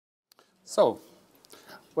So,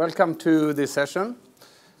 welcome to this session.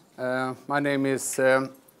 My name is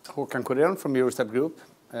Håkan Kårdén from Eurostep Group.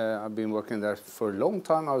 I've been working there for a long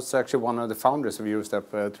time. I was actually one of the founders of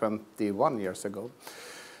Eurostep 21 years ago.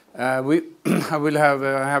 I will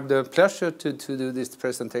have the pleasure to do this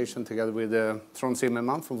presentation together with Trond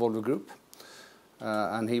Zimmerman from Volvo Group.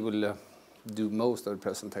 And he will do most of the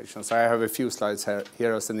presentations. I have a few slides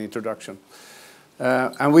here as an introduction.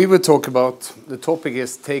 And we will talk about, the topic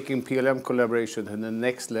is taking PLM collaboration to the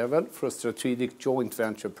next level for strategic joint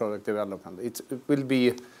venture product development. It will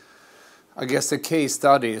be, I guess, the case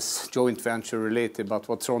studies joint venture related, but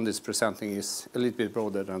what Trond is presenting is a little bit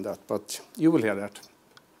broader than that, but you will hear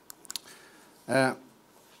that.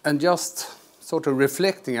 And just sort of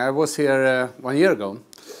reflecting, I was here 1 year ago,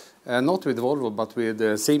 not with Volvo, but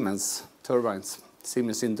with Siemens turbines,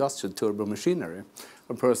 Siemens Industrial Turbo Machinery.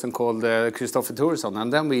 A person called Christopher Thoresson,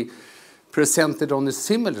 and then we presented on a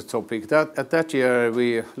similar topic. Last year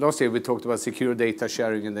we talked about secure data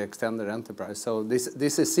sharing in the extended enterprise. So this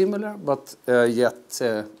is similar, but yet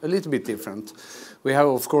a little bit different. We have,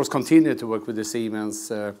 of course, continued to work with the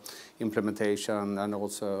Siemens implementation, and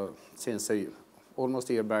also since almost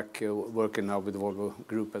a year back working now with the Volvo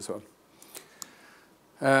Group as well.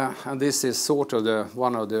 And this is sort of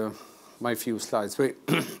one of my few slides.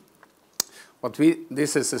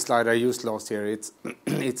 This is a slide I used last year.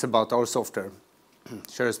 It's about our software,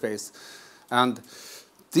 ShareAspace. And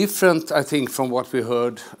different, I think, from what we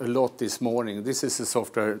heard a lot this morning, this is a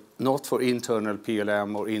software not for internal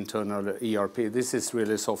PLM or internal ERP. This is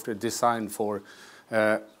really software designed for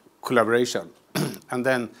collaboration. And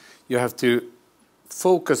then you have to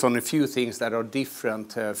focus on a few things that are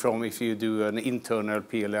different from if you do an internal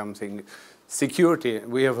PLM thing. Security,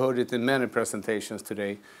 we have heard it in many presentations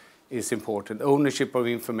today, is important. Ownership of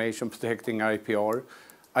information, protecting IPR.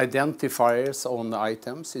 Identifiers on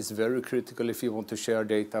items is very critical if you want to share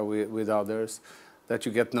data with others. That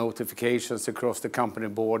you get notifications across the company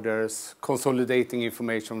borders, consolidating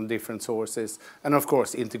information from different sources, and of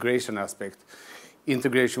course, integration aspect.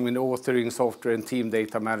 Integration with authoring software and team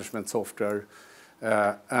data management software,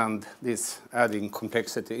 and this adding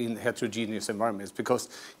complexity in heterogeneous environments. Because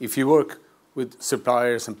if you work with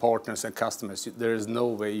suppliers and partners and customers, there is no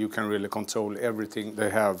way you can really control everything they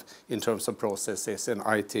have in terms of processes and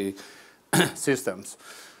IT systems.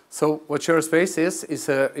 So what ShareAspace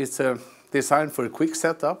is a design for a quick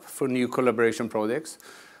setup for new collaboration projects.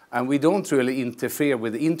 And we don't really interfere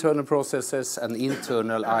with internal processes and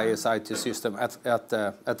internal IS/IT system at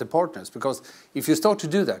the partners. Because if you start to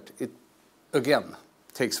do that, it, again,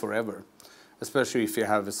 takes forever, especially if you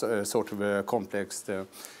have a sort of a complex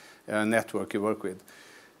network you work with.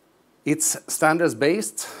 It's standards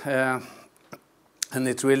based, and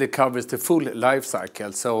it really covers the full life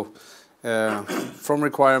cycle. So from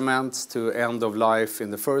requirements to end of life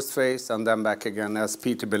in the first phase, and then back again, as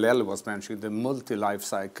Peter Bellel was mentioning, the multi-life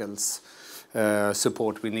cycles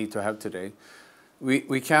support we need to have today.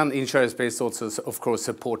 We can, in ShareAspace, also, of course,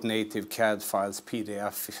 support native CAD files,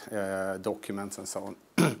 PDF documents, and so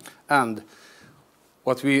on. And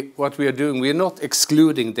what we are doing, we are not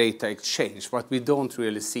excluding data exchange, but we don't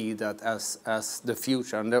really see that as the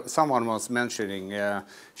future. And someone was mentioning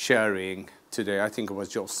sharing today. I think it was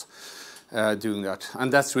Joss doing that.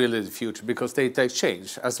 And that's really the future, because data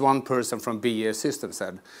exchange, as one person from BA Systems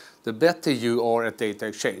said, the better you are at data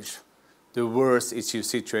exchange, the worse is your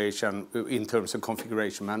situation in terms of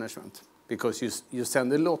configuration management. Because you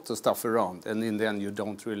send a lot of stuff around, and in the end you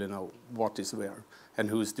don't really know what is where and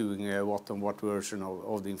who's doing what on what version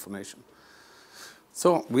of the information.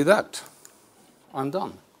 So with that, I'm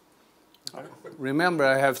done. Remember,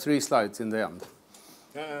 I have 3 slides in the end.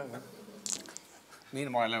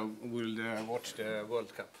 Meanwhile, I will watch the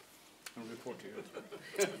World Cup and report to you.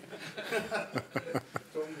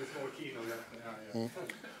 Trond is more keen on that.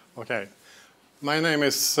 Okay. My name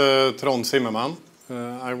is Trond Zimmerman.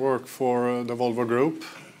 I work for the Volvo Group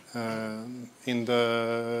in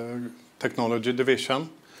the technology division.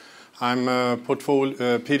 I'm a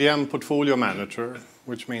PDM portfolio manager,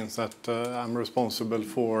 which means that I'm responsible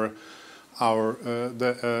for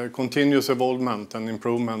the continuous evolvement and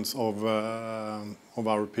improvements of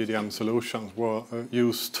our PDM solutions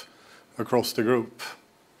used across the group,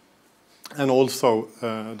 and also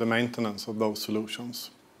the maintenance of those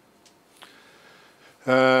solutions.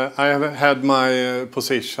 I have had my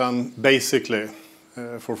position basically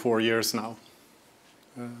for 4 years now.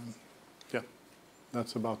 Yeah,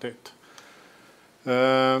 that's about it.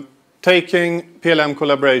 Taking PLM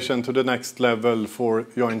collaboration to the next level for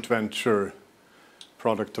joint venture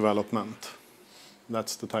product development.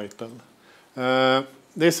 That's the title.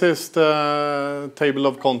 this is the table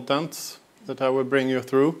of contents that I will bring you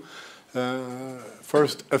through.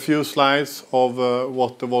 First, a few slides of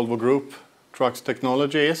what the Volvo Group Trucks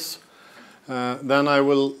technology is. Then I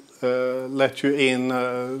will let you in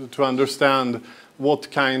to understand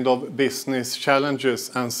what kind of business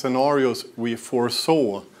challenges and scenarios we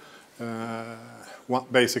foresaw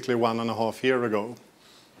basically 1.5 years ago,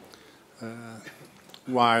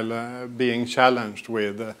 while being challenged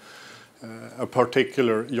with a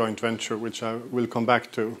particular joint venture, which I will come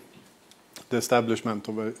back to, the establishment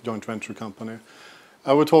of a joint venture company.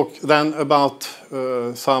 I will talk then about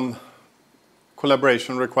some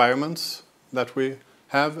collaboration requirements that we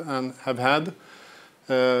have and have had.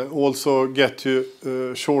 Also get you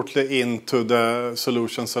shortly into the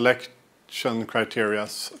solution selection criteria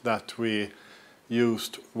that we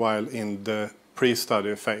used while in the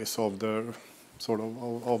pre-study phase of the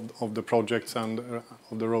of the projects and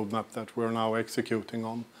of the roadmap that we're now executing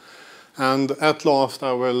on. And at last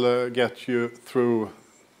I will get you through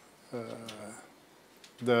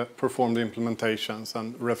the performed implementations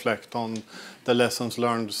and reflect on the lessons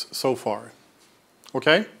learned so far.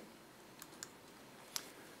 Okay?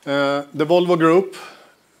 The Volvo Group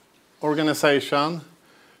organization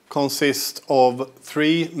consists of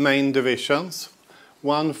 3 main divisions,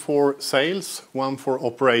 one for sales, one for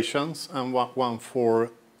operations, and one for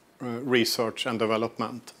research and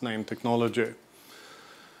development, named technology.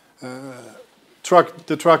 The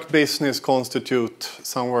truck business constitutes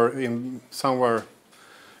somewhere in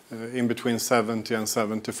between 70 and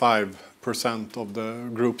 75% of the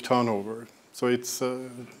group turnover. So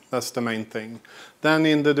that's the main thing. Then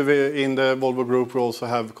in the Volvo Group we also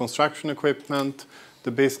have construction equipment,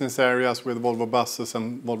 the business areas with Volvo Buses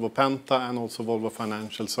and Volvo Penta, and also Volvo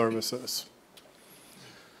Financial Services.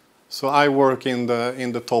 So I work in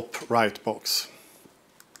the top right box.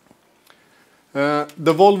 The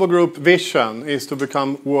Volvo Group vision is to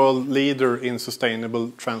become world leader in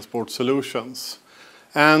sustainable transport solutions.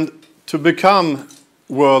 And to become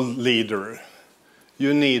world leader,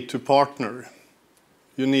 you need to partner.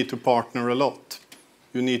 You need to partner a lot.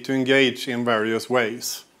 You need to engage in various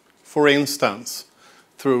ways. For instance,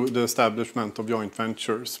 through the establishment of joint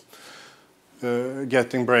ventures,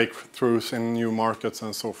 getting breakthroughs in new markets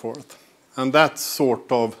and so forth. And that's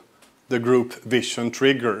sort of the group vision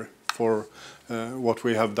trigger for what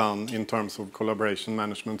we have done in terms of collaboration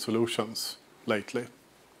management solutions lately.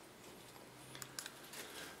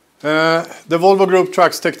 The Volvo Group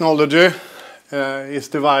Trucks technology is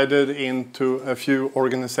divided into a few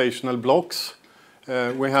organizational blocks.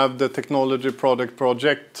 We have the technology product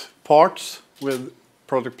project parts with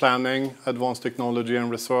product planning, advanced technology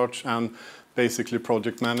and research, and basically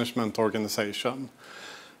project management organization.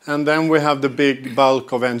 And then we have the big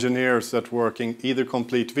bulk of engineers that work in either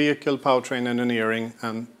complete vehicle, powertrain engineering,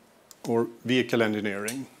 or vehicle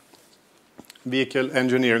engineering. Vehicle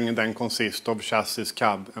engineering then consists of chassis,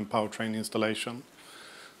 cab, and powertrain installation.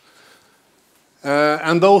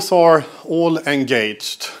 And those are all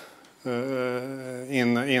engaged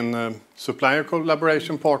in supplier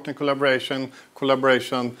collaboration, partner collaboration,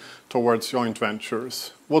 collaboration towards joint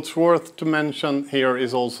ventures. What's worth to mention here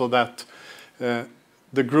is also that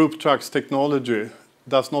the Group Trucks technology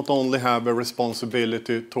does not only have a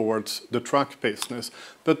responsibility towards the truck business,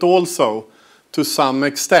 but also to some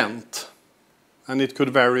extent, and it could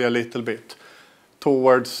vary a little bit,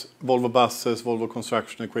 towards Volvo Buses, Volvo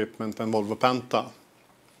Construction Equipment, and Volvo Penta,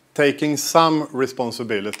 taking some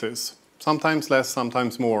responsibilities, sometimes less,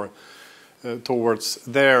 sometimes more, towards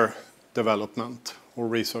their development or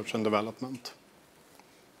research and development.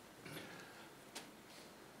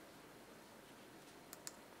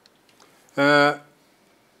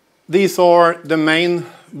 These are the main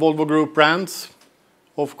Volvo Group brands.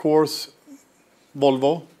 Of course,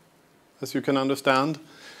 Volvo, as you can understand,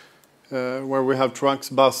 where we have trucks,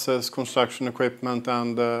 buses, construction equipment,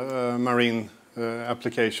 and marine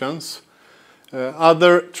applications.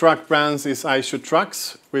 Other truck brands is Eicher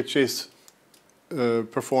Trucks, which is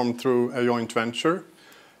performed through a joint venture.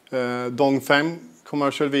 Dongfeng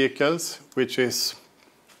Commercial Vehicles, which is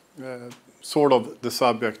sort of the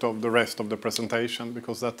subject of the rest of the presentation,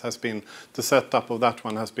 because that has been, the setup of that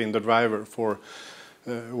one has been the driver for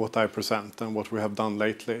what I present and what we have done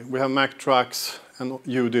lately. We have Mack Trucks and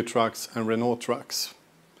UD Trucks and Renault Trucks.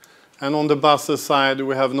 And on the buses side,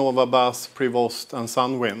 we have Nova Bus, Prevost, and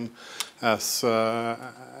Sunwind as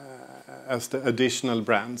the additional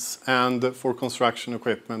brands. And for construction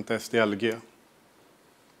equipment, SDLG.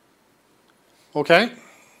 Okay?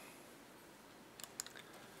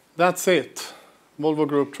 That's it. Volvo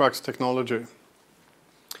Group Trucks technology.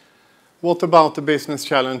 What about the business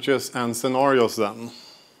challenges and scenarios then?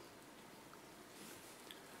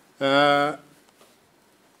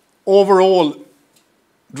 Overall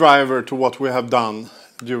driver to what we have done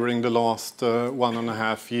during the last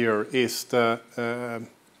 1.5 years is the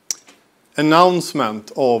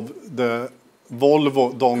announcement of the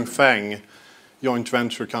Volvo Dongfeng joint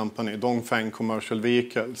venture company, Dongfeng Commercial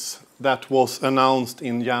Vehicles. That was announced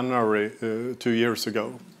in January 2 years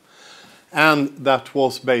ago. And that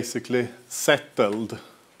was basically settled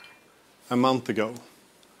a month ago,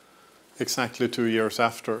 exactly 2 years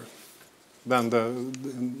after. Then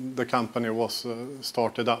the company was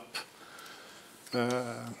started up.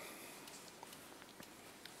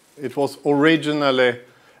 It was originally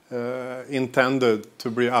intended to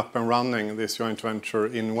be up and running, this joint venture,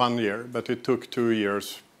 in 1 year, but it took 2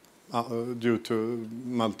 years due to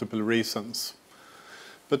multiple reasons.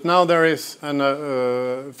 But now there is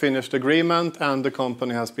a finished agreement and the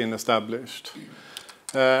company has been established.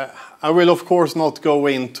 I will of course not go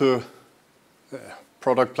into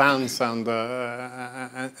product plans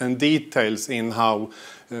and details in how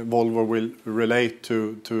Volvo will relate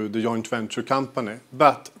to the joint venture company.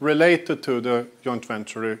 But related to the joint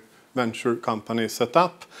venture company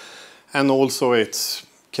setup and also its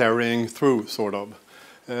carrying through, sort of,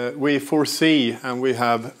 we foresee and we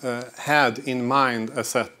have had in mind a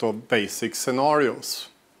set of basic scenarios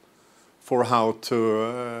for how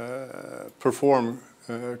to perform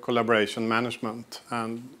collaboration management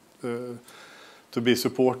and to be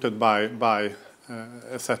supported by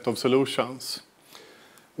a set of solutions.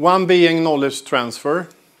 One being knowledge transfer,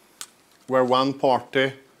 where one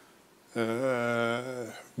party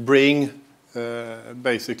bring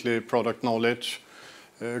basically product knowledge,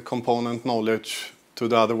 component knowledge to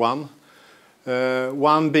the other one.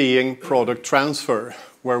 One being product transfer,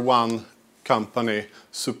 where one company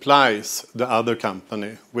supplies the other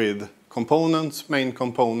company with components, main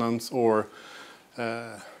components, or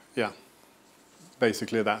yeah,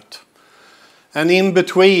 basically that. And in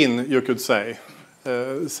between, you could say,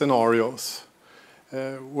 scenarios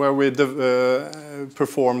where we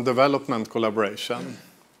perform development collaboration,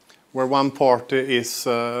 where one party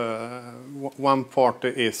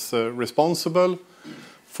is responsible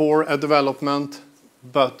for a development,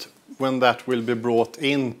 but when that will be brought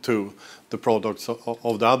into the products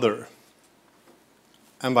of the other,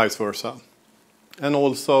 and vice versa. And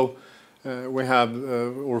also we have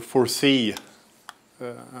or foresee,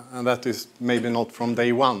 and that is maybe not from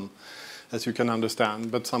day one, as you can understand,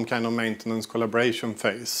 but some kind of maintenance collaboration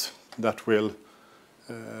phase that will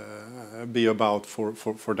be about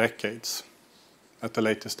for decades at a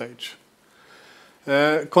later stage.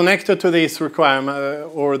 Connected to these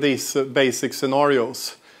requirements or these basic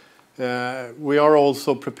scenarios, we are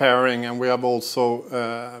also preparing, and we have also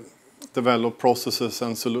developed processes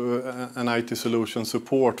and IT solution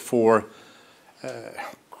support for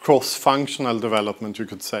cross-functional development, you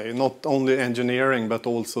could say. Not only engineering, but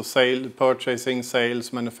also purchasing,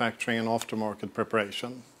 sales, manufacturing, and aftermarket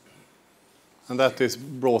preparation. And that is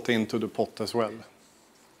brought into the pot as well,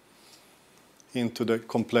 into the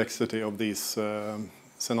complexity of these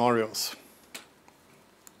scenarios.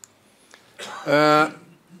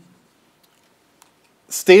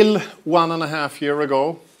 Still 1.5 years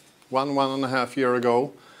ago, one and a half year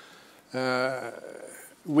ago,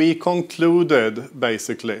 we concluded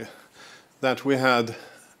basically that we had,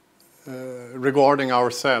 regarding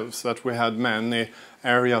ourselves, that we had many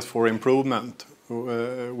areas for improvement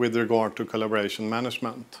with regard to collaboration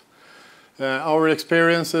management. Our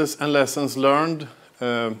experiences and lessons learned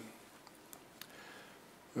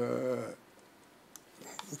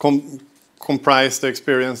comprise the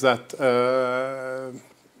experience that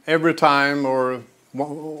every time or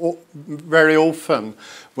very often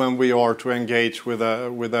when we are to engage with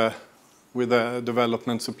a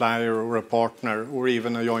development supplier or a partner or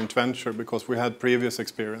even a joint venture, because we had previous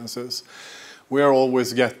experiences, we are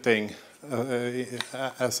always getting,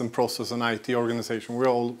 as a process and IT organization, we're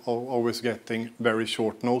always getting very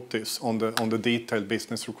short notice on the detailed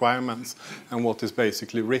business requirements and what is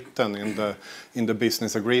basically written in the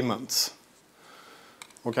business agreements.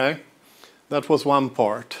 Okay, that was one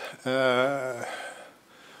part.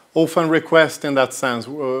 Often requests in that sense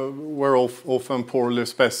were often poorly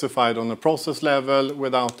specified on a process level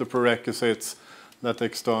without the prerequisites that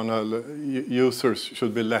external users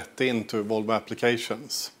should be let into Volvo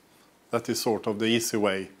applications. That is sort of the easy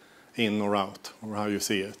way in or out, or how you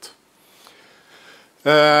see it.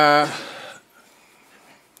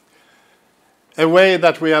 A way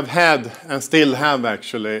that we have had, and still have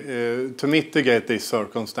actually, to mitigate this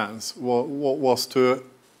circumstance was to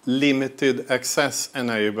limited access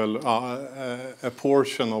enable a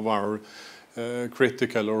portion of our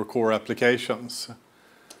critical or core applications,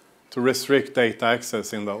 to restrict data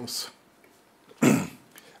access in those.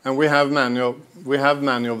 And we have many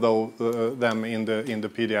of them in the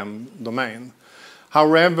PDM domain.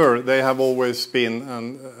 However, they have always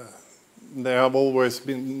been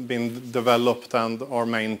been developed and are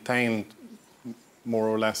maintained more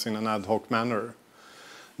or less in an ad hoc manner,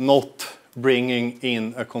 not bringing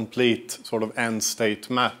in a complete sort of end state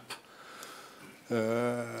map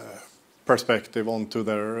perspective onto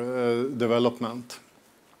their development.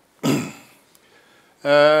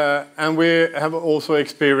 And we have also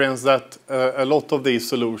experienced that a lot of these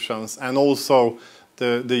solutions, and also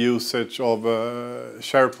the usage of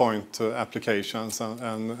SharePoint applications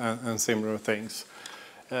and similar things,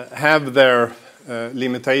 have their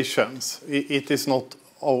limitations. It is not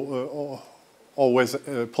always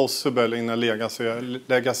possible in a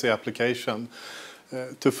legacy application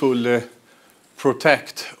to fully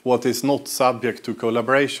protect what is not subject to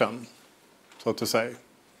collaboration, so to say.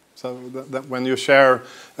 So that when you share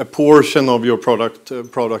a portion of your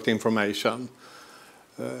product information,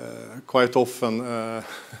 quite often a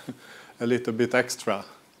little bit extra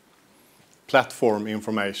platform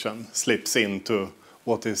information slips into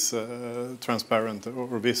what is transparent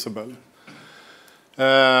or visible.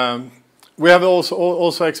 We have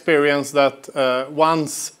also experienced that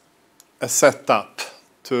once a setup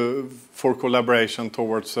for collaboration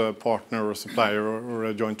towards a partner or supplier or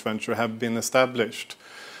a joint venture have been established,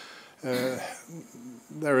 there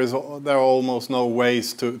are almost no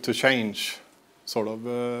ways to change, sort of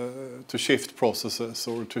to shift processes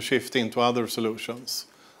or to shift into other solutions.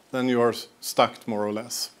 Then you are stuck more or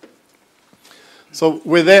less. So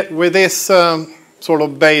with this sort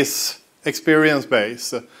of experience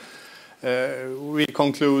base, we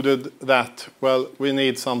concluded that, well, we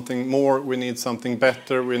need something more, we need something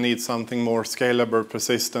better, we need something more scalable,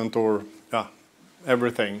 persistent, or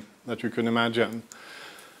everything that you can imagine.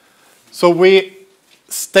 So we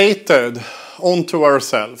stated onto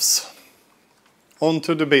ourselves,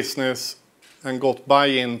 onto the business, and got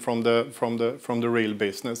buy-in from the real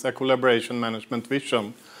business, a collaboration management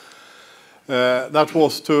vision. That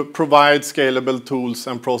was to provide scalable tools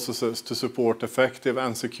and processes to support effective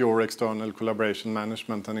and secure external collaboration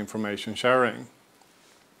management and information sharing.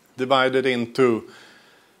 Divided into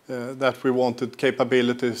that we wanted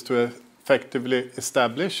capabilities to effectively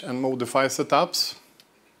establish and modify setups,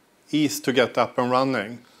 ease to get up and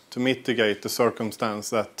running, to mitigate the circumstance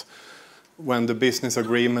that when the business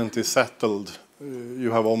agreement is settled,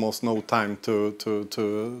 you have almost no time to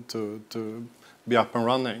be up and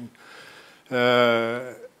running.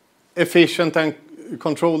 Efficient and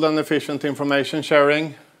controlled and efficient information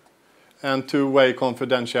sharing, and two-way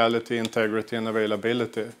confidentiality, integrity, and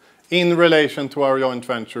availability in relation to our joint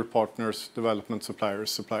venture partners, development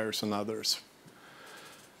suppliers, and others.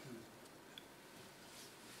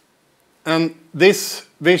 And this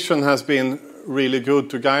vision has been really good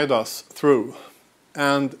to guide us through.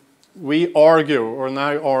 And we argue, or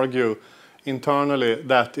I argue internally,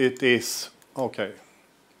 that it is okay,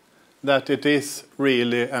 that it is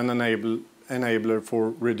really an enabler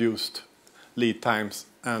for reduced lead times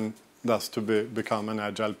and thus to become an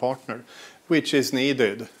agile partner, which is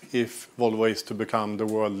needed if Volvo is to become the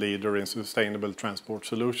world leader in sustainable transport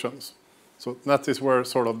solutions. So that is where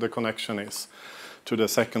sort of the connection is to the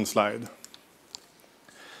second slide.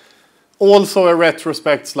 Also a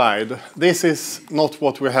retrospect slide. This is not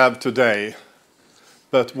what we have today,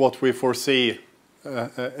 but what we foresee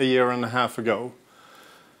a year and a half ago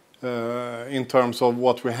in terms of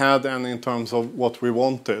what we had and in terms of what we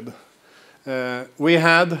wanted. We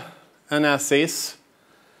had an as-is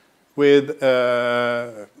with,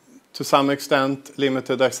 to some extent,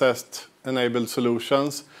 limited access enabled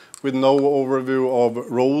solutions with no overview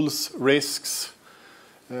of roles, risks,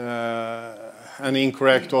 and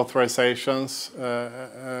incorrect authorizations,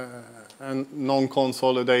 and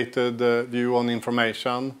non-consolidated view on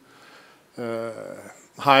information,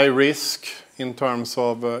 high risk in terms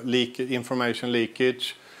of information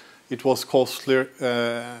leakage. It was costly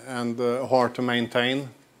and hard to maintain,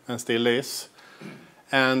 and still is.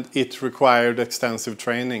 And it required extensive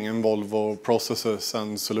training in Volvo processes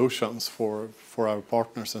and solutions for our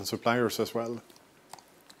partners and suppliers as well.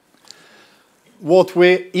 What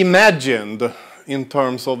we imagined in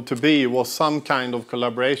terms of to be was some kind of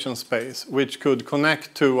collaboration space which could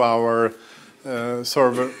connect to our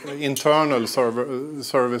internal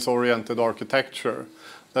service-oriented architecture,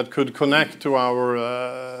 that could connect to our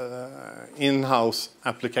in-house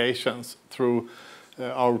applications through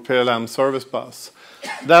our PLM service bus.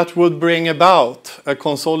 That would bring about a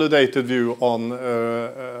consolidated view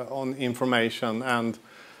on information and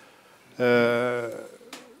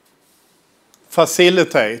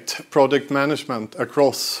facilitate project management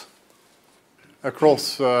across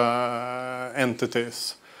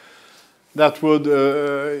entities. That would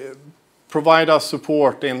provide us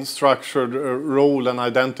support in structured role and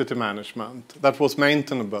identity management. That was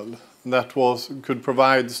maintainable. That could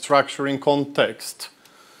provide structure in context,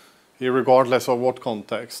 regardless of what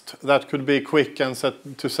context. That could be quick and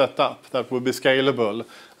to set up. That would be scalable,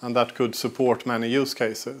 and that could support many use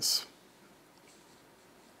cases.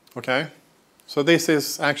 Okay, so this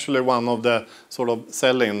is actually one of the sort of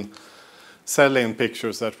sell-in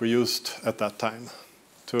pictures that we used at that time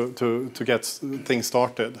to get things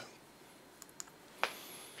started.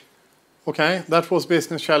 Okay, that was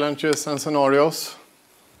business challenges and scenarios.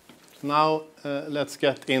 Now let's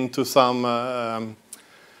get into some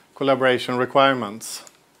collaboration requirements.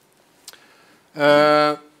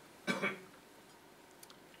 The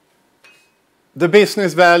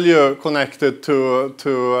business value connected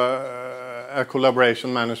to a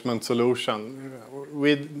collaboration management solution.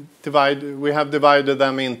 We have divided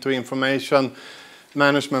them into information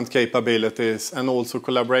management capabilities and also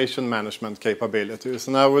collaboration management capabilities.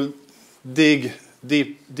 And I will dig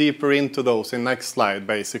deeper into those in next slide,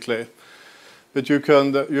 basically. But you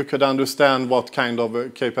could understand what kind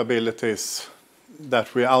of capabilities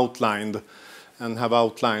that we outlined and have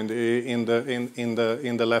outlined in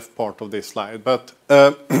the left part of this slide. But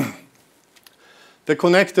the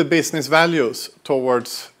connected business values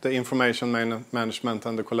towards the information management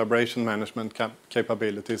and the collaboration management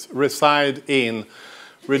capabilities reside in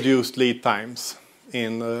reduced lead times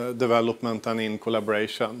in development and in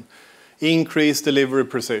collaboration, increased delivery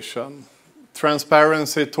precision,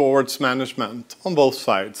 transparency towards management on both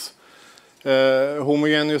sides,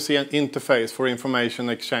 homogeneous interface for information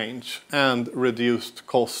exchange, and reduced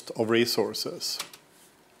cost of resources.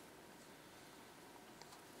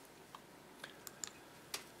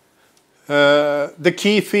 The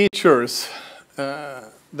key features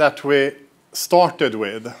that we started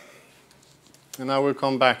with, and I will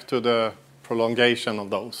come back to the prolongation of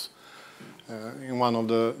those in one of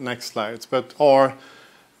the next slides, but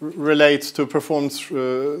relates to performance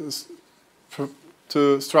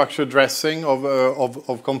to structured dressing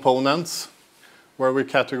of components, where we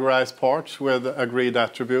categorize parts with agreed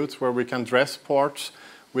attributes, where we can dress parts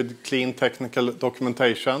with clean technical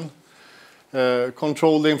documentation.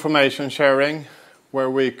 Controlled information sharing, where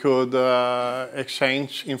we could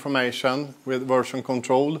exchange information with version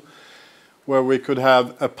control, where we could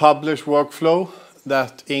have a published workflow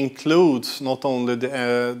that includes not only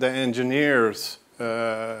the engineers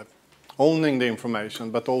owning the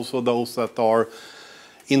information, but also those that are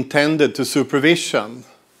intended to supervision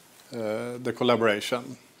the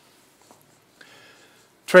collaboration.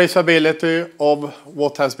 Traceability of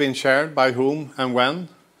what has been shared by whom and when,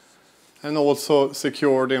 and also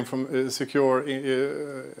secure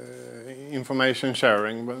information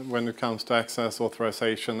sharing when it comes to access,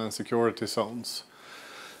 authorization, and security zones.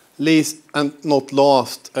 Least and not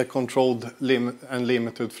last, a controlled and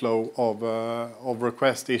limited flow of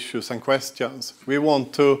request issues and questions. We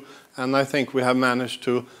want to, and I think we have managed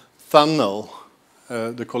to funnel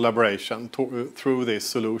the collaboration through this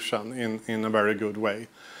solution in a very good way,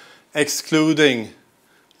 excluding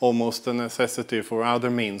almost the necessity for other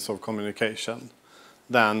means of communication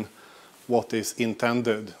than what is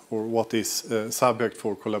intended or what is subject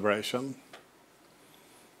for collaboration.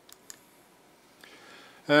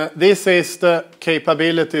 This is the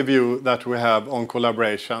capability view that we have on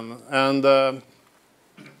collaboration, and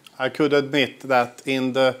I could admit that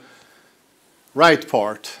in the right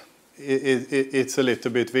part it's a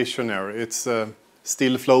little bit visionary, it's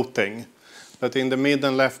still floating, but in the mid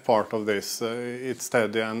and left part of this it's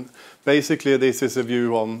steady, and basically this is a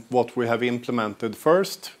view on what we have implemented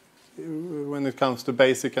first when it comes to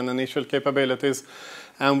basic and initial capabilities,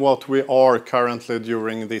 and what we are currently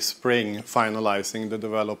during this spring finalizing the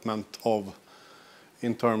development of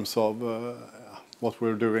in terms of what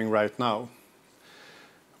we're doing right now.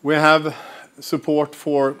 We have support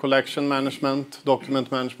for collection management,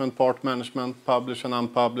 document management, part management, publish and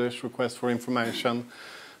unpublish, request for information,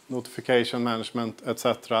 notification management,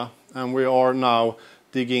 etc. And we are now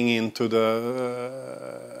digging into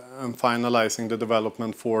and finalizing the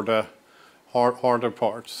development for the harder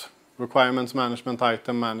parts. Requirements management,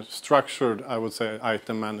 structured, I would say,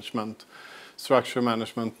 item management, structure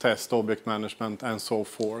management, test, object management, and so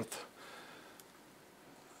forth.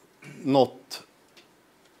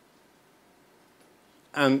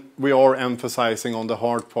 And we are emphasizing on the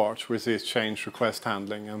hard parts, which is change request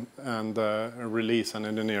handling and release and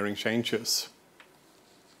engineering changes.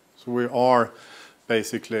 So we are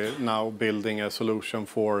basically now building a solution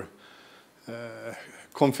for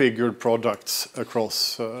configured products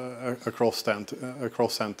across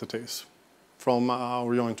entities from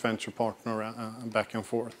our joint venture partner back and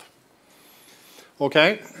forth.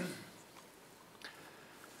 Okay.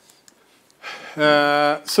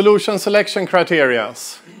 Solution selection criteria.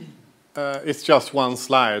 It's just one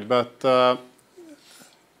slide, but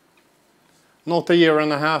not a year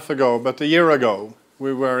and a half ago, but a year ago,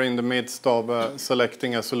 we were in the midst of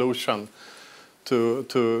selecting a solution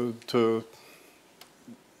to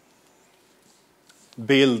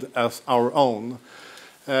build as our own.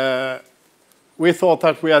 We thought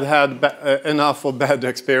that we had had enough of bad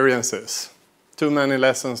experiences, too many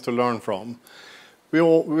lessons to learn from. We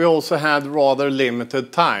also had rather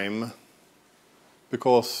limited time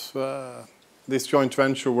because this joint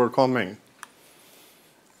venture were coming.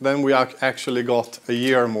 Then we actually got a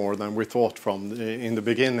year more than we thought in the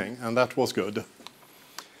beginning, and that was good.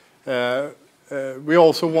 We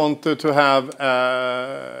also wanted to have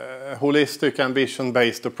a holistic,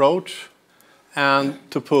 ambition-based approach and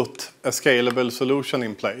to put a scalable solution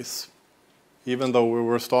in place. Even though we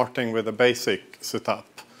were starting with a basic setup,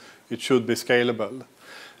 it should be scalable.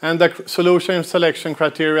 And the solution selection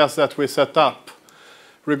criteria that we set up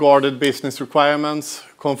regarded business requirements,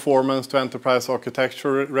 conformance to enterprise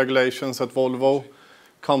architecture regulations at Volvo,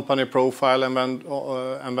 company profile and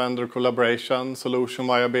vendor collaboration, solution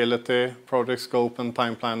viability, project scope and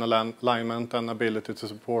timeline alignment, and ability to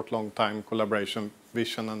support long-time collaboration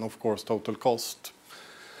vision, and of course total cost.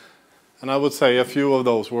 And I would say a few of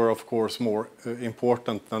those were of course more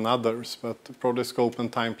important than others, but project scope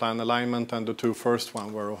and timeline alignment and the two first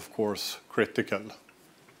ones were of course critical.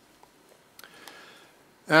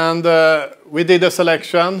 And we did a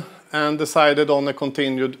selection and decided on a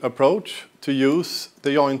continued approach to use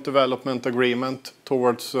the joint development agreement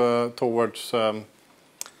towards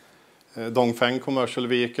Dongfeng commercial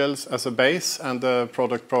vehicles as a base, and the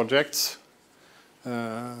product projects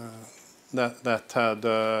that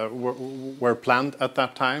were planned at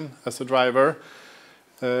that time as a driver.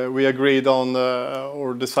 We agreed on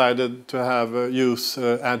or decided to use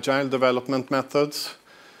agile development methods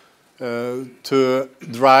to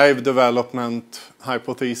drive development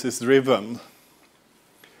hypothesis driven,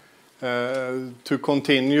 to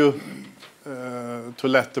continue to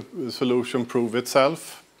let the solution prove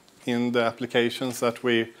itself in the applications that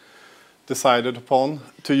we decided upon,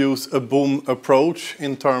 to use a BOOM approach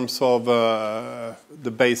in terms of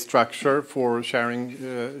the base structure for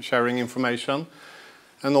sharing information,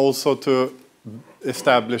 and also to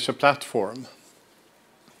establish a platform.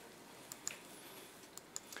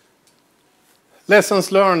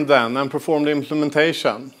 Lessons learned then and performed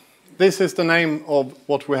implementation. This is the name of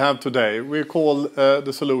what we have today. We call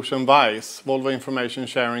the solution VICE, Volvo Information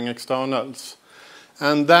Sharing Externals.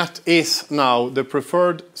 And that is now the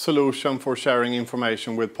preferred solution for sharing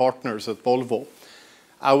information with partners at Volvo.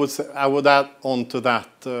 I would add on to that,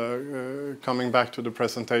 coming back to the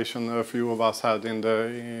presentation a few of us had in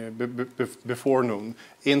the before noon,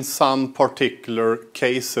 in some particular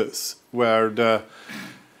cases where the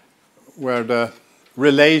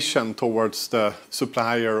relation towards the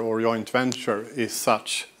supplier or joint venture is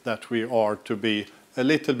such that we are to be a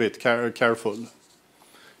little bit careful,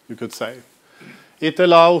 you could say. It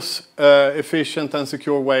allows efficient and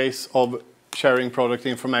secure ways of sharing product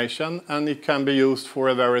information, and it can be used for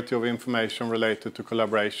a variety of information related to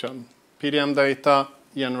collaboration. PDM data,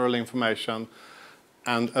 general information,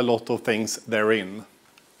 and a lot of things therein.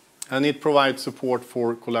 And it provides support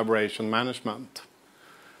for collaboration management.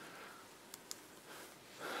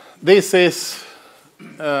 This is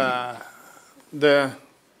the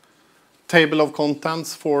table of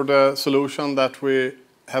contents for the solution that we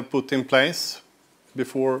have put in place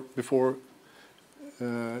before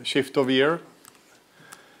shift of year.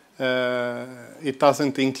 It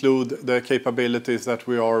doesn't include the capabilities that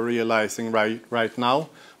we are realizing right now.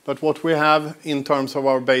 But what we have in terms of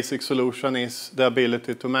our basic solution is the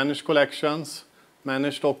ability to manage collections,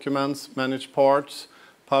 manage documents, manage parts,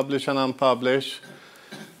 publish and unpublish,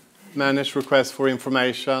 manage requests for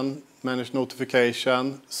information, manage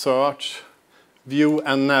notification, search, view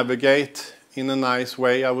and navigate in a nice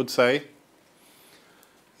way, I would say.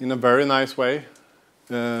 In a very nice way.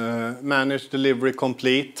 Manage delivery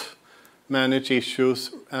complete, manage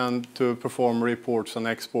issues, and to perform reports and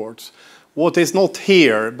exports. What is not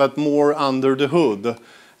here, but more under the hood,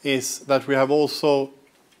 is that we have also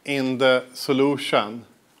in the solution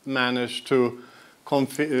managed to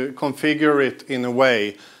configure it in a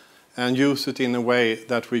way and use it in a way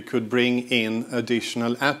that we could bring in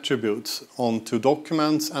additional attributes onto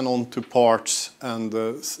documents and onto parts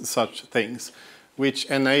and such things, which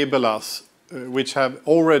enable us, which have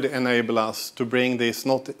already enabled us to bring this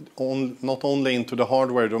not only into the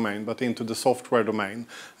hardware domain, but into the software domain.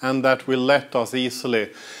 And that will let us easily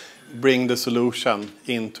bring the solution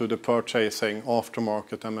into the purchasing,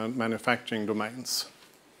 aftermarket, and manufacturing domains.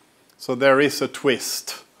 So there is a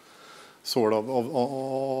twist, sort of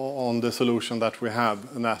on the solution that we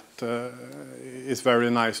have, and that is very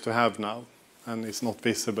nice to have now, and it's not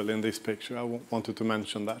visible in this picture. I wanted to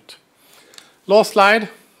mention that. Last slide,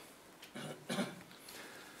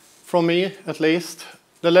 from me at least,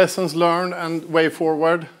 the lessons learned and way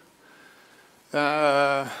forward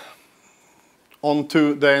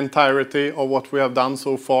onto the entirety of what we have done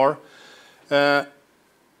so far.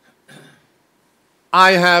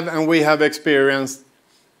 I have and we have experienced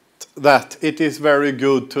that it is very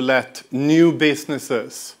good to let new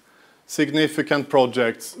businesses, significant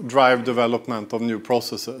projects, drive development of new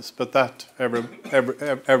processes. But that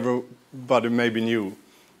everybody maybe knew.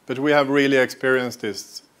 But we have really experienced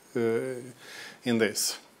this in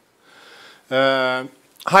this.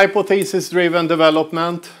 Hypothesis-driven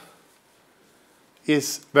development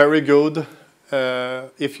is very good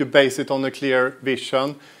if you base it on a clear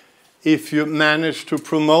vision. If you manage to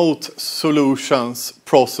promote solutions,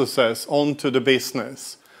 processes onto the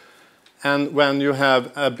business, and when you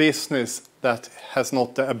have a business that has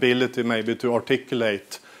not the ability maybe to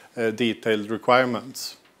articulate detailed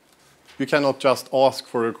requirements, you cannot just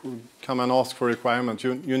come and ask for requirements.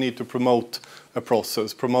 You need to promote a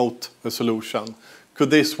process, promote a solution. Could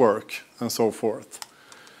this work? And so forth.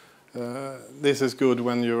 This is good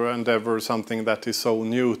when you endeavor something that is so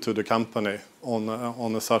new to the company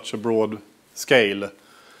on such a broad scale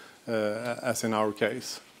as in our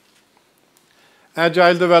case.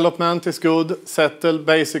 Agile development is good. Settle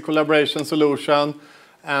basic collaboration solution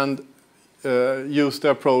and use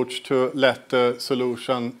the approach to let the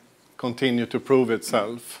solution continue to prove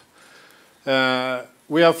itself.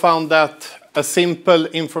 We have found that a simple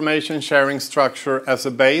information sharing structure as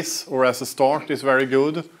a base or as a start is very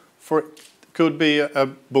good. Could be a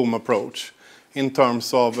boom approach in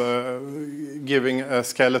terms of giving a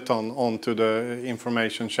skeleton onto the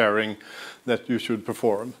information sharing that you should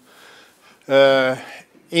perform.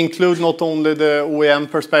 Include not only the OEM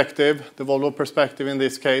perspective, the Volvo perspective in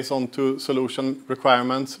this case, onto solution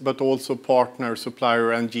requirements, but also partner,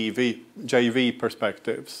 supplier, and JV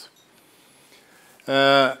perspectives.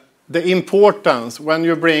 The importance when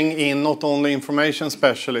you bring in not only information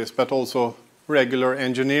specialists, but also regular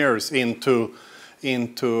engineers into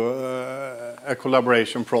a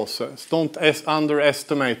collaboration process. Don't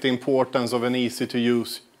underestimate the importance of an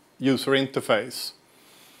easy-to-use user interface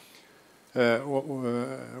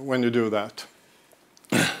when you do that.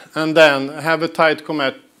 And then have a tight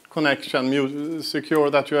connection, secure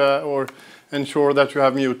that you or ensure that you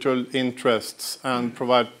have mutual interests and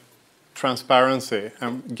provide transparency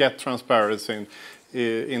and get transparency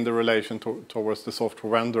in the relation towards the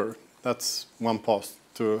software vendor. That's one path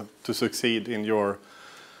to succeed in your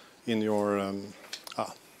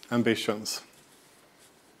ambitions.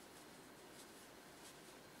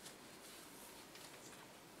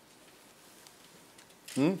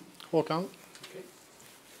 Håkan? Okay.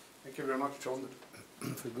 Thank you very much, Trond,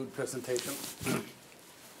 for a good presentation.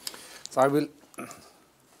 So I will.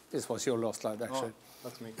 This was your last slide, actually. Oh,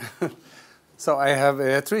 that's me. So I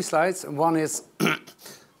have 3 slides. One is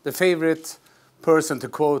the favorite person to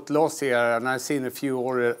quote last year, and I've seen a few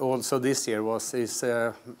also this year, is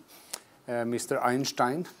Mr.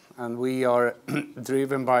 Einstein, and we are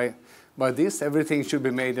driven by this. Everything should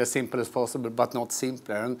be made as simple as possible, but not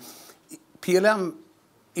simpler. And PLM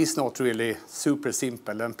is not really super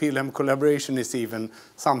simple, and PLM collaboration is even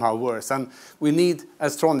somehow worse. And we need,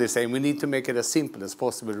 as Trond is saying, we need to make it as simple as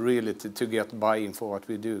possible, really, to get buy-in for what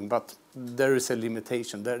we're doing. But there is a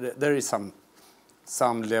limitation. There is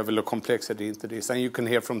some level of complexity into this. And you can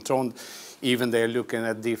hear from Trond, even they're looking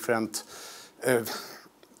at different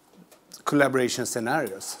collaboration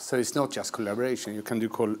scenarios. So it's not just collaboration. You can do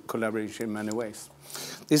collaboration in many ways.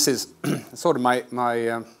 This is sort of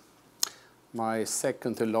my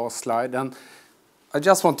second to last slide. And I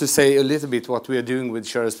just want to say a little bit what we are doing with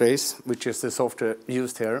ShareAspace, which is the software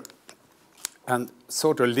used here, and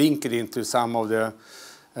sort of link it into some of the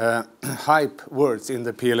hype words in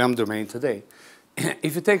the PLM domain today.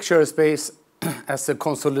 If you take ShareAspace as a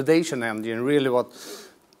consolidation engine, really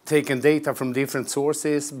taking data from different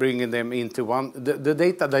sources, bringing them into one, the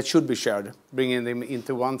data that should be shared, bringing them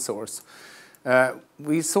into one source.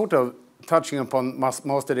 We sort of touching upon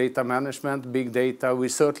master data management, big data. We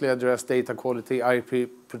certainly address data quality, IP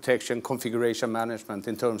protection, configuration management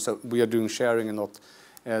in terms of we are doing sharing and not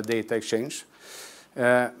data exchange.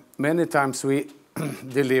 Many times we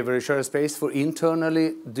deliver a ShareAspace for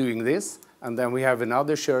internally doing this, and then we have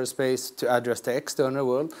another ShareAspace to address the external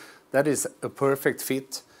world. That is a perfect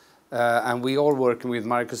fit, and we are working with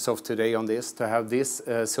Microsoft today on this to have this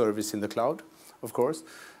service in the cloud, of course.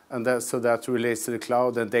 And so that relates to the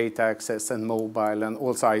cloud and data access and mobile and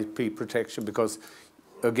also IP protection, because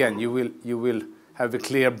again, you will have a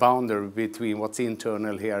clear boundary between what's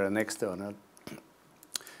internal here and external.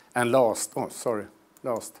 And last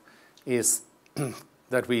is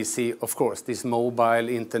that we see, of course, this mobile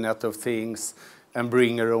Internet of Things and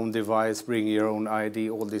bring your own device, bring your own ID,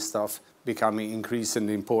 all this stuff becoming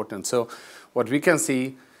increasingly important. So what we can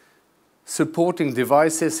see, supporting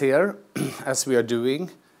devices here, as we are doing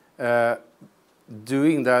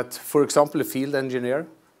that, for example, a field engineer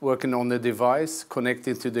working on the device,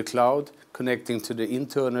 connecting to the cloud, connecting to the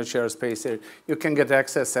internal ShareAspace here. You can get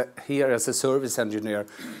access here as a service engineer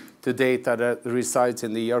to data that resides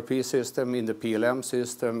in the ERP system, in the PLM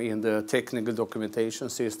system, in the technical documentation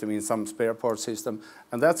system, in some spare parts system.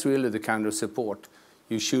 And that's really the kind of support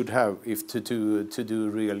you should have if to do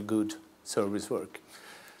real good service work.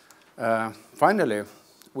 Finally,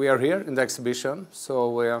 we are here in the exhibition,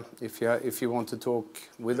 so if you want to talk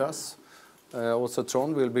with us, also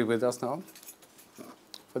Trond will be with us now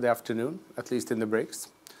for the afternoon, at least in the breaks.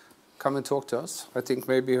 Come and talk to us. I think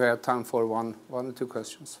maybe we have time for one or two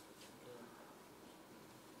questions.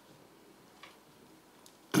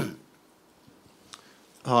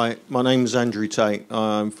 Hi, my name's Andrew Tate.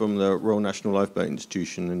 I'm from the Royal National Lifeboat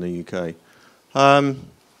Institution in the UK.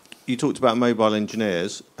 You talked about mobile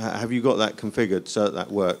engineers. Have you got that configured so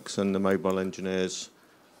that works and the mobile engineers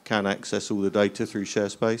can access all the data through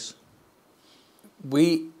ShareAspace?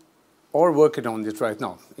 We are working on it right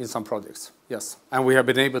now in some projects, yes. And we have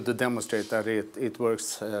been able to demonstrate that it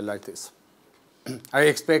works like this.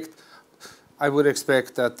 I would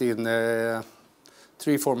expect that in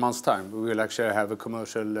 3-4 months' time, we will actually have a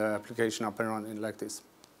commercial application up and running like this.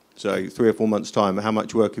 So 3 or 4 months' time, how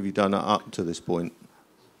much work have you done up to this point?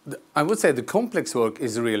 I would say the complex work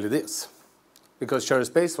is really this, because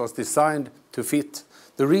ShareAspace was designed to fit.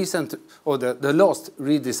 The recent, or the last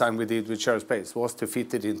redesign we did with ShareAspace was to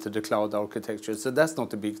fit it into the cloud architecture. So that's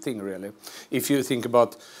not a big thing, really. If you think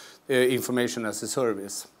about information as a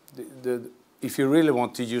service, if you really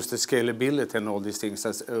want to use the scalability and all these things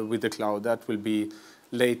with the cloud, that will be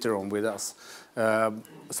later on with us.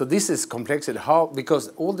 So this is complexity. How? Because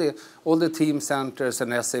all the team centers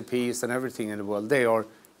and SAPs and everything in the world, they are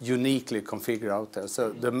uniquely configured out there. So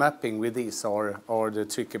the mapping with these are the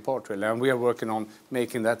tricky part, really. And we are working on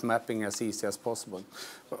making that mapping as easy as possible.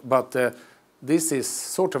 But this is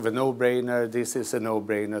sort of a no-brainer. This is a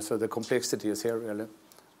no-brainer. So the complexity is here, really.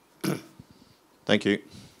 Thank you.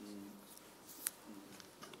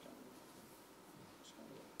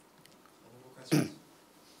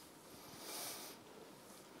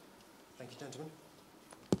 Thank you, gentlemen.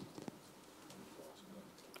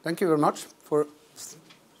 Thank you very much for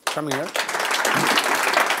coming here.